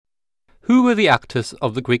Who were the actors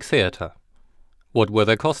of the Greek theatre? What were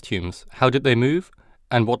their costumes? How did they move?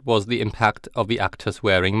 And what was the impact of the actors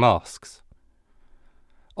wearing masks?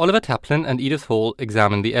 Oliver Taplin and Edith Hall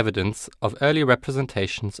examine the evidence of early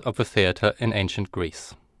representations of the theatre in ancient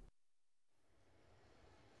Greece.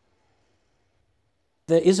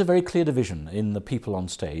 There is a very clear division in the people on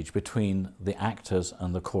stage between the actors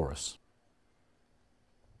and the chorus.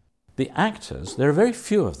 The actors, there are very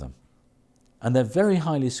few of them, and they're very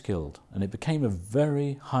highly skilled, and it became a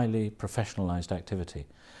very highly professionalized activity.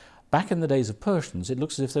 Back in the days of Persians, it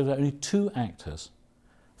looks as if there were only 2 actors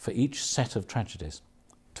for each set of tragedies.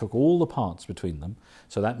 Took all the parts between them,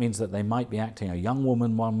 so that means that they might be acting a young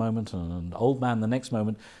woman one moment and an old man the next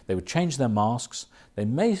moment. They would change their masks, they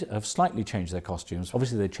may have slightly changed their costumes,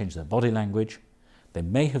 obviously they changed their body language, they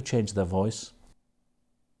may have changed their voice,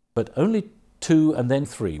 but only 2 and then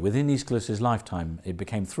 3. Within Aeschylus' lifetime it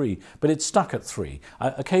became 3, but it stuck at 3.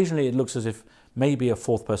 Occasionally it looks as if maybe a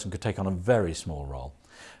 4th person could take on a very small role,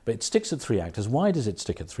 but it sticks at 3 actors. Why does it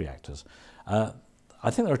stick at 3 actors? I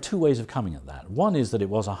think there are 2 ways of coming at that. One is that it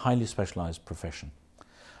was a highly specialized profession,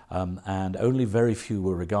 and only very few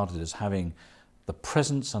were regarded as having the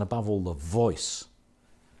presence and above all the voice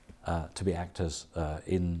to be actors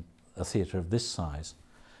in a theatre of this size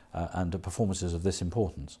and performances of this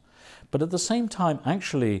importance. But at the same time,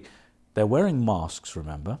 actually, they're wearing masks,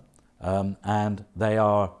 remember, and they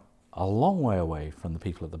are a long way away from the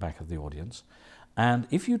people at the back of the audience. And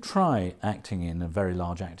if you try acting in a very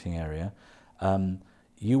large acting area,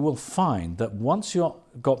 you will find that once you've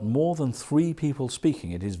got more than 3 people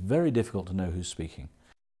speaking, it is very difficult to know who's speaking.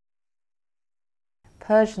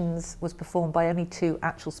 Persians was performed by only 2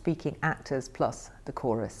 actual speaking actors plus the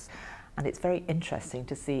chorus. And it's very interesting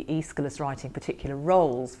to see Aeschylus writing particular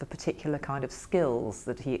roles for particular kind of skills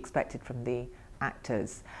that he expected from the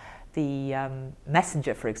actors. The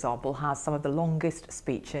messenger, for example, has some of the longest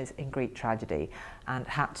speeches in Greek tragedy and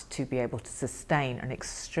had to be able to sustain an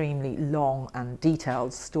extremely long and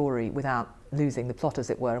detailed story without losing the plot, as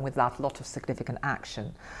it were, and without a lot of significant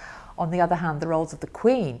action. On the other hand, the roles of the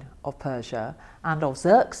Queen of Persia and of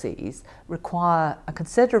Xerxes require a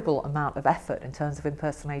considerable amount of effort in terms of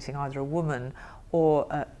impersonating either a woman or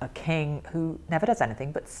a king who never does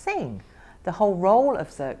anything but sing. The whole role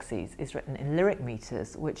of Xerxes is written in lyric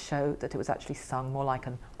meters, which show that it was actually sung more like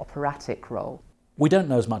an operatic role. We don't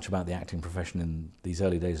know as much about the acting profession in these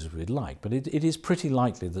early days as we'd like, but it is pretty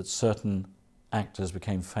likely that certain actors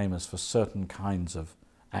became famous for certain kinds of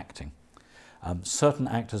acting. Certain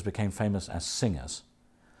actors became famous as singers.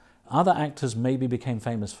 Other actors maybe became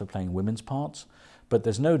famous for playing women's parts, but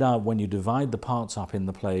there's no doubt when you divide the parts up in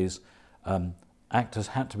the plays, actors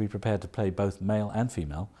had to be prepared to play both male and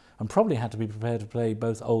female, and probably had to be prepared to play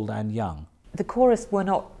both old and young. The chorus were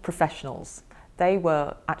not professionals. They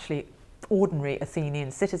were actually ordinary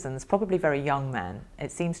Athenian citizens, probably very young men.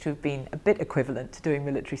 It seems to have been a bit equivalent to doing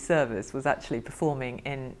military service, was actually performing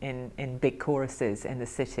in big choruses in the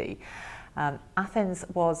city. Athens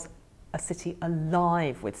was a city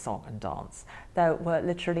alive with song and dance. There were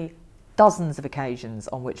literally dozens of occasions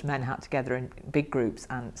on which men had to gather in big groups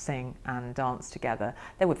and sing and dance together.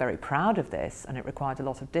 They were very proud of this, and it required a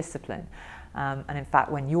lot of discipline. And in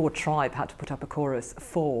fact, when your tribe had to put up a chorus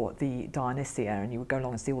for the Dionysia, and you would go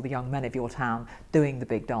along and see all the young men of your town doing the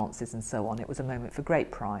big dances and so on, it was a moment for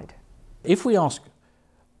great pride. If we ask,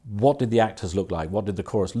 what did the actors look like, what did the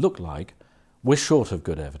chorus look like, we're short of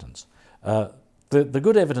good evidence. The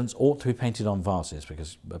good evidence ought to be painted on vases,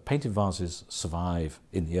 because painted vases survive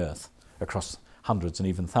in the earth across hundreds and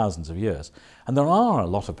even thousands of years. And there are a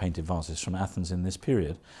lot of painted vases from Athens in this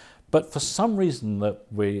period, but for some reason that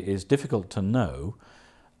is difficult to know,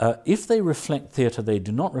 if they reflect theatre, they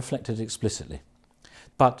do not reflect it explicitly.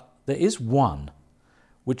 But there is one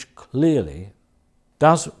which clearly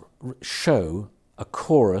does show a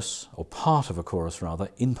chorus, or part of a chorus rather,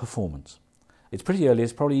 in performance. It's pretty early,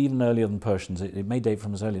 it's probably even earlier than Persians. It may date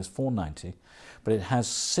from as early as 490, but it has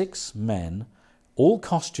 6 men, all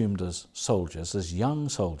costumed as soldiers, as young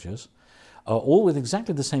soldiers, all with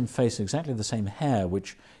exactly the same face, exactly the same hair,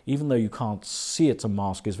 which, even though you can't see it's a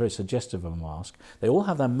mask, is very suggestive of a mask. They all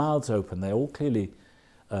have their mouths open, they're all clearly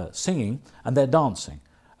singing, and they're dancing.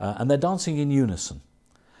 And they're dancing in unison,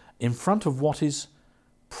 in front of what is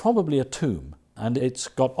probably a tomb, and it's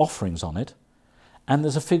got offerings on it, and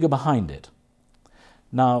there's a figure behind it.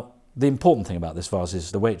 Now, the important thing about this vase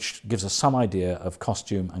is the way it gives us some idea of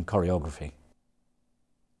costume and choreography.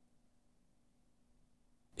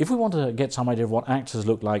 If we want to get some idea of what actors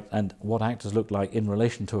look like and what actors look like in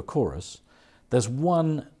relation to a chorus, there's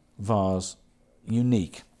one vase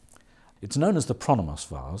unique. It's known as the Pronomos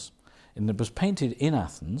vase. And it was painted in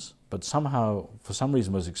Athens, but somehow, for some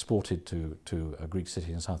reason, was exported to a Greek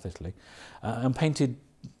city in South Italy, and painted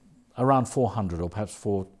around 400 or perhaps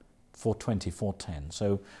 420, 410. So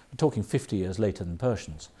we're talking 50 years later than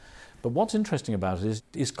Persians. But what's interesting about it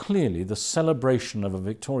is clearly the celebration of a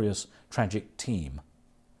victorious tragic team.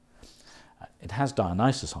 It has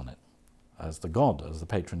Dionysus on it as the god, as the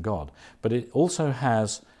patron god, but it also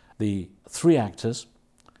has the three actors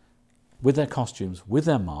with their costumes, with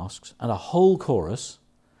their masks, and a whole chorus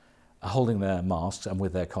holding their masks and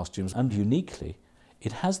with their costumes, and uniquely,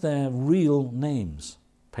 it has their real names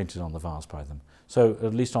painted on the vase by them. So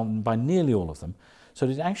at least by nearly all of them. So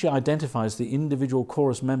it actually identifies the individual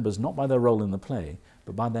chorus members not by their role in the play,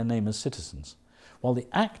 but by their name as citizens, while the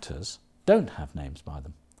actors don't have names by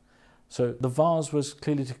them. So the vase was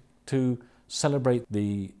clearly to celebrate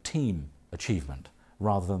the team achievement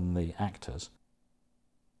rather than the actors.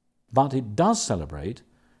 But it does celebrate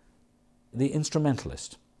the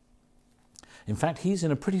instrumentalist. In fact, he's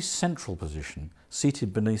in a pretty central position,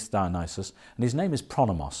 seated beneath Dionysus, and his name is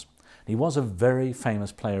Pronomos. He was a very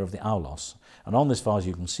famous player of the aulos, and on this vase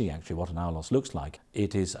you can see actually what an aulos looks like.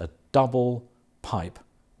 It is a double pipe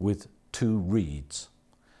with two reeds.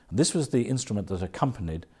 And this was the instrument that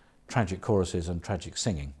accompanied tragic choruses and tragic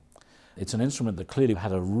singing. It's an instrument that clearly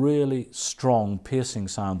had a really strong, piercing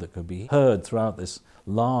sound that could be heard throughout this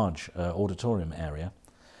large auditorium area.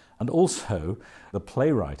 And also, the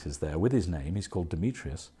playwright is there with his name, he's called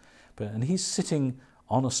Demetrius, and he's sitting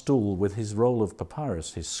on a stool with his roll of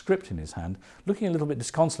papyrus, his script in his hand, looking a little bit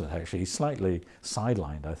disconsolate actually. He's slightly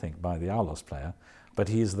sidelined, I think, by the aulos player, but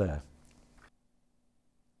he is there.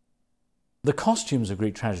 The costumes of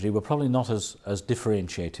Greek tragedy were probably not as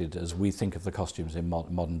differentiated as we think of the costumes in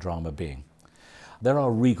modern drama being. There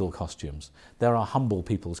are regal costumes, there are humble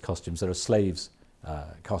people's costumes, there are slaves'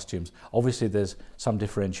 costumes. Obviously there's some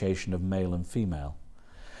differentiation of male and female.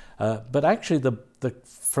 But actually,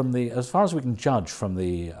 as far as we can judge from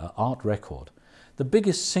the art record, the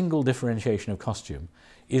biggest single differentiation of costume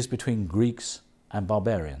is between Greeks and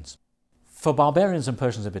barbarians. For barbarians and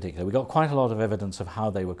Persians in particular, we got quite a lot of evidence of how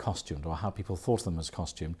they were costumed or how people thought of them as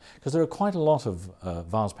costumed, because there are quite a lot of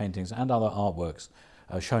vase paintings and other artworks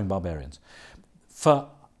showing barbarians. For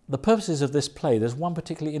the purposes of this play, there's one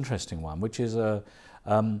particularly interesting one, which is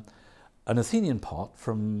an Athenian pot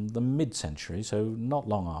from the mid-century, so not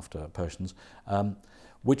long after Persians,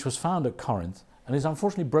 which was found at Corinth and is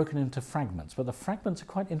unfortunately broken into fragments. But the fragments are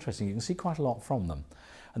quite interesting. You can see quite a lot from them.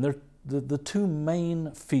 And the two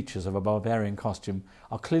main features of a barbarian costume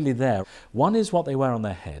are clearly there. One is what they wear on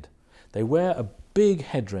their head. They wear a big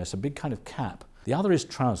headdress, a big kind of cap. The other is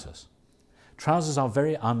trousers. Trousers are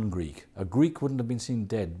very un-Greek. A Greek wouldn't have been seen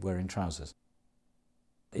dead wearing trousers.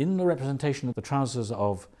 In the representation of the trousers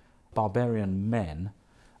of barbarian men,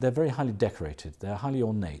 they're very highly decorated, they're highly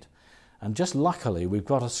ornate. And just luckily, we've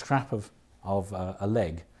got a scrap of a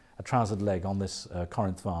leg, a trousered leg on this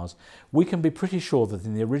Corinth vase. We can be pretty sure that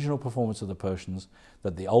in the original performance of the Persians,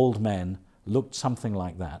 that the old men looked something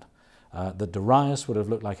like that. That Darius would have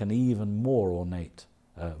looked like an even more ornate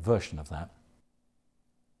version of that.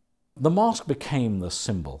 The mask became the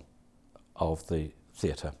symbol of the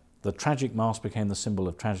theatre. The tragic mask became the symbol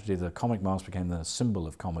of tragedy, the comic mask became the symbol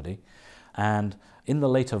of comedy, and in the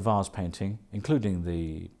later vase painting, including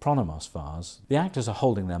the Pronomos vase, the actors are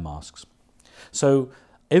holding their masks. So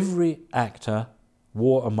every actor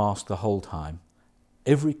wore a mask the whole time.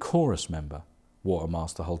 Every chorus member wore a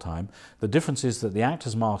mask the whole time. The difference is that the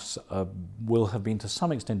actors' masks will have been to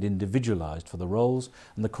some extent individualized for the roles,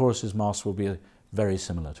 and the chorus's masks will be very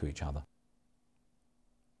similar to each other.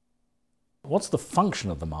 What's the function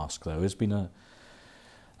of the mask, though, has been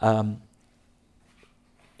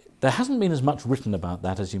there hasn't been as much written about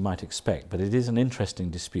that as you might expect, but it is an interesting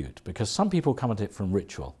dispute, because some people come at it from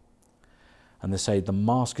ritual, and they say the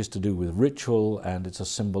mask is to do with ritual and it's a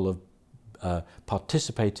symbol of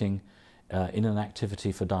participating in an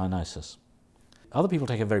activity for Dionysus. Other people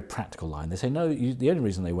take a very practical line. They say, no, the only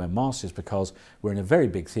reason they wear masks is because we're in a very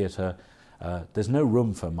big theatre. There's no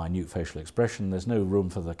room for minute facial expression, there's no room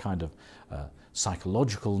for the kind of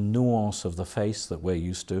psychological nuance of the face that we're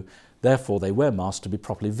used to. Therefore, they wear masks to be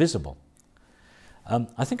properly visible.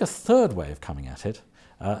 I think a third way of coming at it,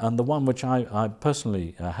 and the one which I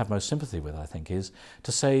personally have most sympathy with, I think, is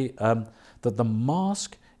to say that the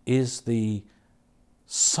mask is the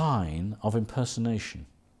sign of impersonation.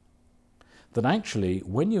 That actually,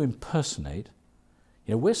 when you impersonate,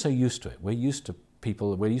 we're so used to it. We're used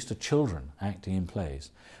to children acting in plays,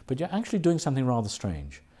 but you're actually doing something rather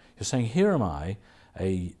strange. You're saying, here am I,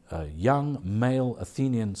 a young male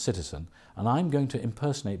Athenian citizen, and I'm going to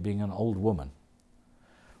impersonate being an old woman.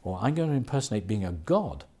 or I'm going to impersonate being a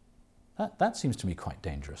god. That seems to me quite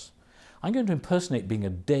dangerous. I'm going to impersonate being a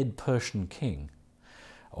dead Persian king,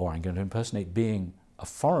 or I'm going to impersonate being a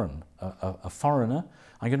foreigner.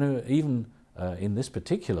 I'm going to even, in this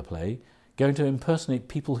particular play, going to impersonate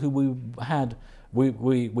people who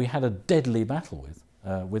we had a deadly battle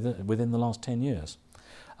with within the last 10 years.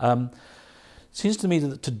 Seems to me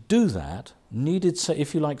that to do that needed,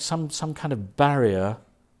 if you like, some kind of barrier,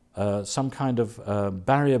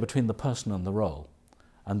 barrier between the person and the role.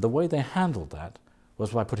 And the way they handled that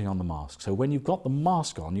was by putting on the mask. So when you've got the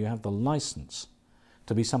mask on, you have the license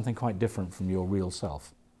to be something quite different from your real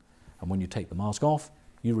self. And when you take the mask off,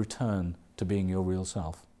 you return to being your real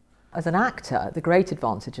self. As an actor, the great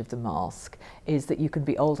advantage of the mask is that you can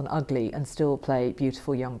be old and ugly and still play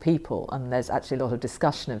beautiful young people, and there's actually a lot of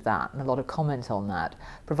discussion of that and a lot of comment on that.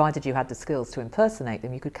 Provided you had the skills to impersonate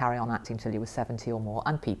them, you could carry on acting till you were 70 or more,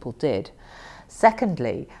 and people did.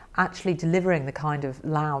 Secondly, actually delivering the kind of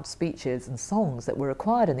loud speeches and songs that were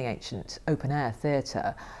required in the ancient open-air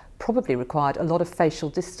theatre probably required a lot of facial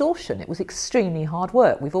distortion. It was extremely hard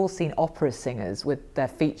work. We've all seen opera singers with their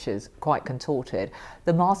features quite contorted.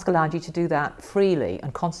 The mask allowed you to do that freely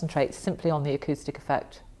and concentrate simply on the acoustic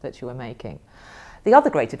effect that you were making. The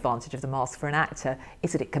other great advantage of the mask for an actor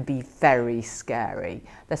is that it can be very scary.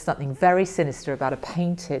 There's something very sinister about a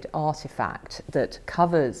painted artifact that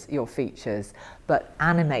covers your features but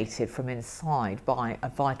animated from inside by a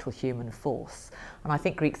vital human force. And I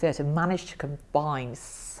think Greek theatre managed to combine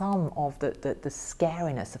some of the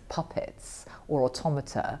scariness of puppets or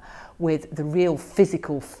automata with the real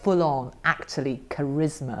physical, full-on, actorly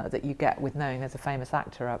charisma that you get with knowing there's a famous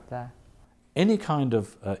actor up there. Any kind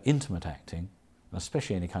of intimate acting,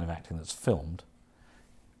 especially any kind of acting that's filmed,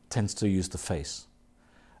 tends to use the face.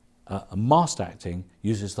 Masked acting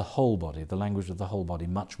uses the whole body, the language of the whole body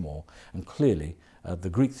much more, and clearly the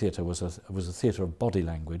Greek theatre was a theatre of body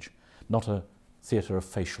language, not a theatre of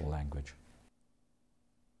facial language.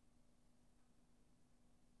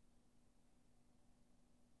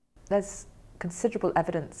 There's considerable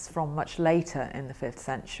evidence from much later in the 5th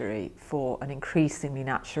century for an increasingly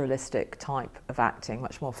naturalistic type of acting,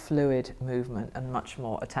 much more fluid movement and much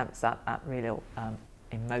more attempts at real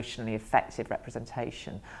emotionally effective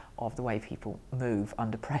representation of the way people move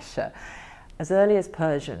under pressure. As early as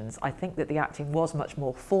Persians, I think that the acting was much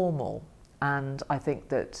more formal, and I think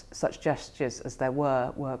that such gestures as there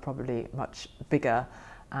were probably much bigger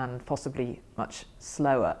and possibly much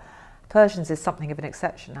slower. Persians is something of an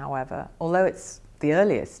exception, however. Although it's the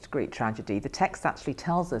earliest Greek tragedy, the text actually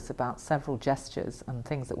tells us about several gestures and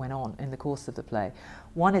things that went on in the course of the play.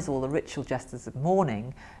 One is all the ritual gestures of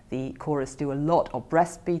mourning. The chorus do a lot of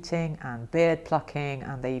breast beating and beard plucking,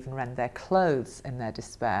 and they even rend their clothes in their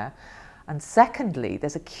despair. And secondly,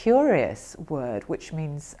 there's a curious word which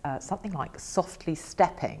means something like softly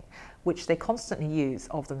stepping, which they constantly use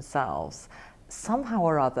of themselves. Somehow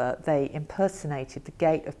or other, they impersonated the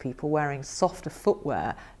gait of people wearing softer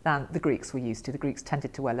footwear than the Greeks were used to. The Greeks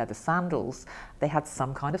tended to wear leather sandals. They had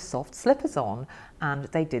some kind of soft slippers on, and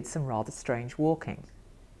they did some rather strange walking.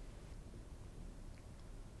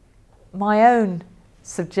 My own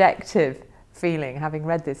subjective feeling, having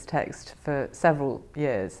read this text for several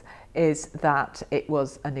years, is that it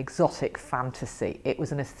was an exotic fantasy. It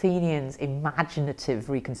was an Athenian's imaginative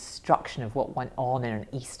reconstruction of what went on in an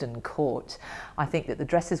Eastern court. I think that the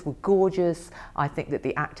dresses were gorgeous. I think that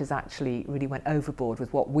the actors actually really went overboard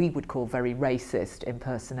with what we would call very racist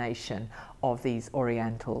impersonation of these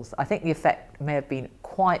Orientals. I think the effect may have been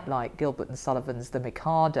quite like Gilbert and Sullivan's The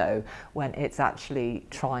Mikado, when it's actually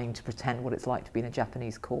trying to pretend what it's like to be in a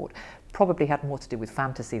Japanese court. Probably had more to do with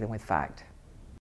fantasy than with fact.